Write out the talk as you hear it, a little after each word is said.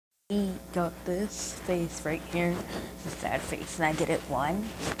He got this face right here, the sad face, and I did it one.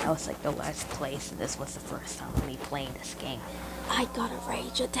 I was like the last place, and this was the first time of me playing this game. I got a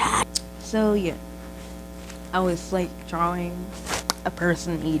rage attack. So yeah, I was like drawing a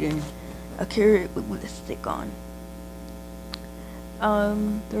person eating a carrot with lipstick on.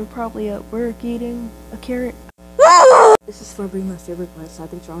 They're probably at work eating a carrot. This is probably my favorite part. So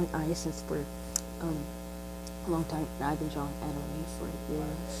I've been drawing eyes since for a long time. I've been drawing anime for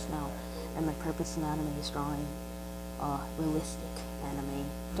years now, and my purpose in anime is drawing realistic anime. ...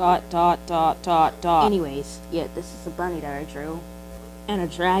 Anyways, yeah, this is a bunny that I drew, and a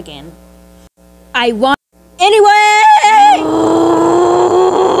dragon. I want anyway.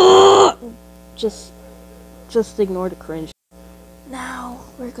 Just ignore the cringe. Now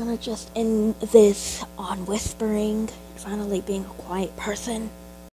we're gonna just end this on whispering, finally being a quiet person.